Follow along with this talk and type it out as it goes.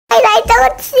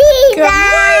don't see Good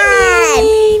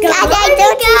morning.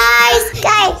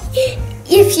 Guys,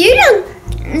 if you don't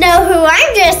know who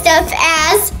I'm dressed up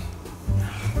as,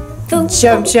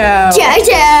 Jojo.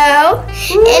 Jojo.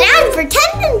 And I'm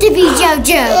pretending to be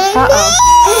Jojo.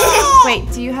 Uh-oh.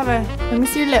 Wait, do you have a... Let me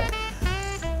see your lip.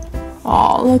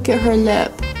 Oh, look at her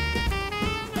lip.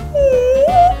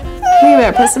 We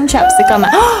better put some chapstick on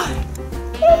that.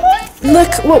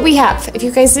 Look what we have. If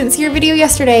you guys didn't see your video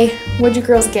yesterday, what'd you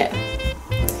girls get?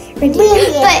 But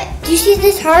do you see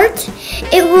this heart?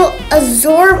 It will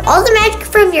absorb all the magic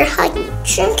from your hug.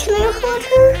 Can I hold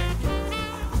her?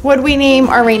 What'd we name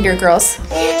our reindeer girls?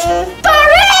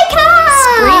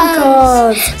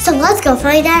 Sprinkles! So let's go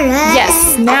find our elves.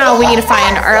 Yes, now we need to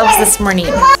find our elves this morning.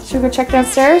 Should we go check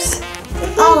downstairs?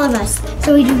 All of us,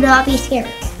 so we do not be scared.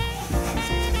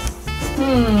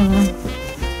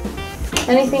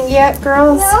 Anything yet,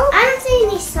 girls? No, I don't see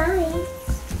any signs.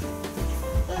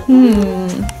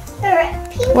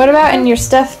 What about in your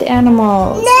stuffed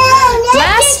animals? No.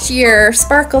 Last year,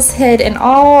 Sparkles hid in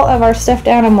all of our stuffed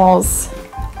animals.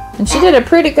 And she did a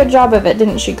pretty good job of it,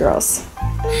 didn't she, girls?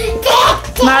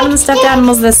 Not in the stuffed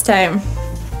animals this time.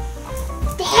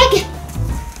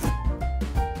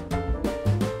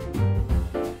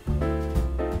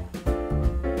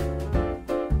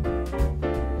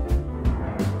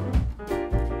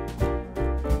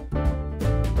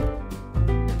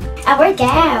 I worked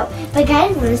out, but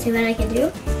guys want to see what I can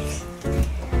do.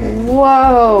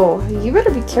 Whoa, you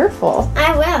better be careful.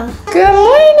 I will. Good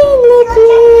morning,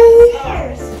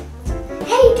 Licky.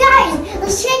 Hey guys,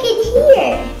 let's check in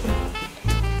here.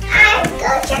 I'll go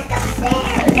check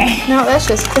upstairs. No, that's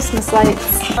just Christmas lights.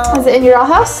 Is it in your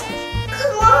house?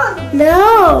 Come on.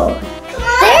 No. Come on.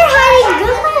 They're hiding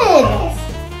good.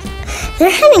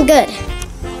 They're hiding good.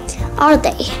 Are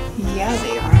they? Yeah,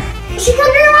 they are. She got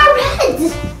under our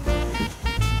beds.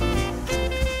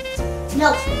 No.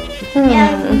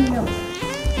 Yeah, no.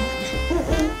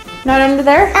 Not under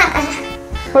there?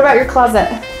 What about your closet?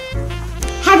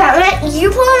 How about you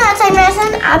pull on that side,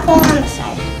 Madison? I pull on this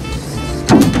side.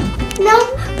 No.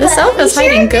 This elf is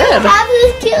hiding good. Have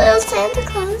this cute little Santa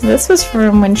Claus. This was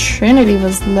from when Trinity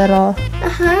was little.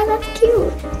 That's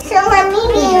cute. So let me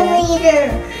be a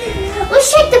leader. Let's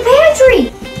check the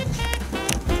pantry.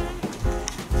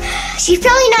 She's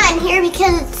probably not in here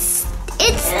because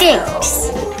it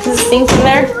stinks. Does it stink in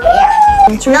there?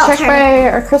 Yeah. Should we check by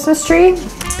our Christmas tree?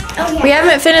 Oh, yeah. We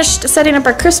haven't finished setting up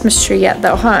our Christmas tree yet,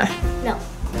 though, huh? No.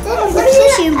 What is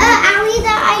the owie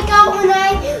that I got when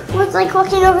I was like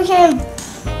walking over here and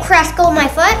crashed my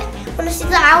foot? Want to see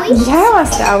the owie? Yeah, I want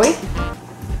to see the owie.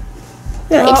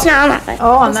 No, it's not on that one.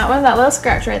 Oh, on that one, that little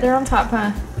scratch right there on top,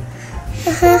 huh? I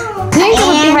think it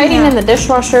would be hiding in the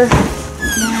dishwasher.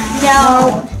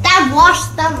 No, that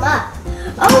washed them up.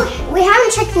 Oh, we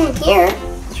haven't checked in here.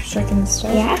 You're checking the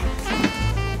stuff? Yeah.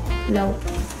 No.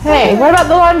 Hey, what about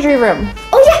the laundry room?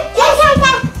 Oh, yeah.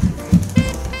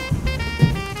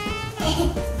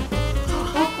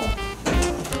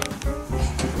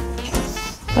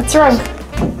 What's wrong?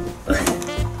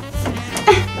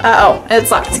 Uh-oh,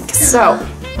 it's locked. So,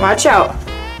 watch out.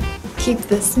 Keep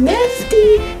this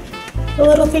nifty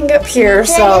little thing up here,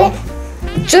 so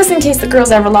just in case the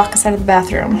girls ever lock us out of the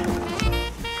bathroom.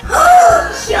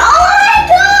 Oh my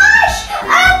gosh! A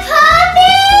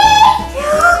puppy!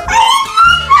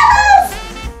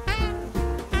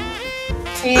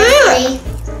 Trinity.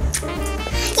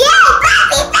 Yeah,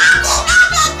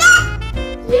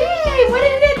 Yay! What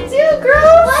did it do,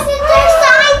 girls? what did their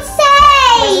sign say?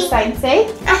 What does the sign say?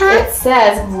 Uh-huh. It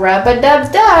says,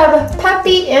 rub-a-dub-dub,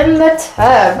 puppy in the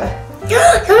tub.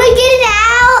 Can we get it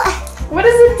out? What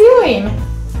is it doing?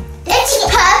 It's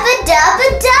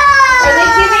Papa-Dubba-Dub! Are they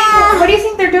giving, what do you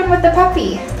think they're doing with the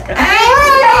puppy? I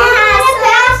want to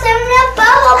pass him the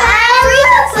bubble bath.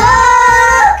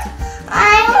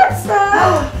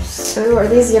 Ooh, are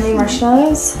these yummy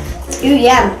marshmallows? Ooh,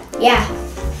 yeah.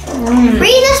 Read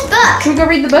this book. Can we go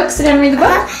read the book? Sit down and read the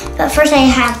book? But first I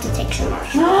have to take some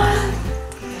marshmallows.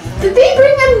 Did they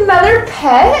bring another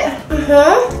pet?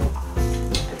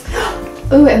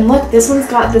 Ooh, and look, this one's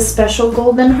got this special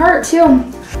golden heart too.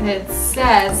 It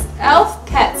says, Elf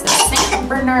Pets, a St.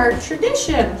 Bernard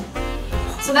tradition.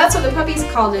 So that's what the puppy's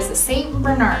called, is a St.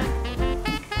 Bernard.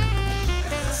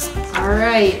 All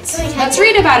right, let's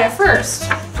read about it first,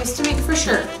 just to make for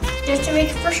sure. Just to make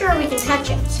sure we can touch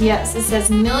it. Yes, it says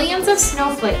millions of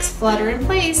snowflakes flutter in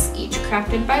place, each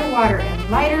crafted by water and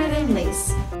lighter than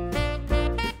lace.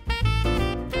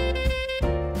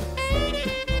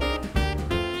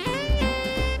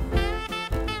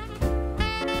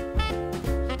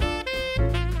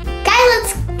 Guys,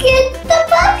 let's get the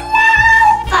puppy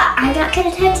out! But I'm not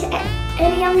gonna touch it.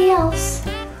 Any else?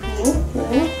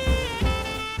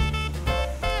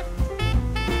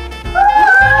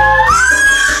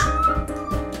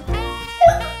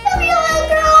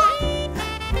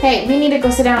 Hey, we need to go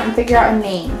sit down and figure out a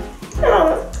name.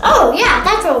 Oh yeah,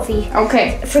 that's Wolfie.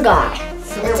 Okay. I forgot.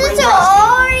 This is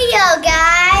Oreo,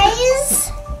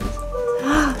 guys.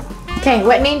 Okay,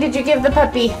 what name did you give the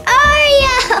puppy?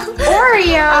 Oreo.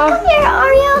 Oreo. Come here,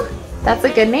 Oreo. That's a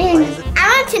good name.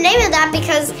 I want to name it that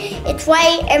because it's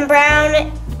white and brown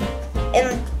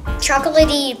and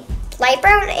chocolatey light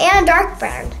brown and dark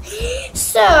brown.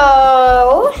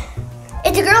 So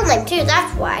it's a girl name too,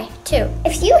 that's why too.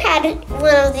 If you had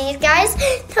one of these guys,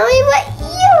 tell me what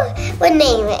you would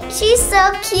name it. She's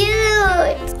so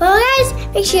cute. Well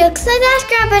guys, make sure you click that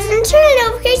subscribe button and turn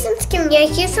on notifications, give me a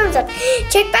huge thumbs up.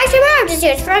 Check back tomorrow to see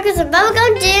what Sparkles and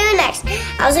Bubblegum do next.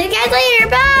 I'll see you guys later,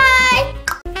 bye!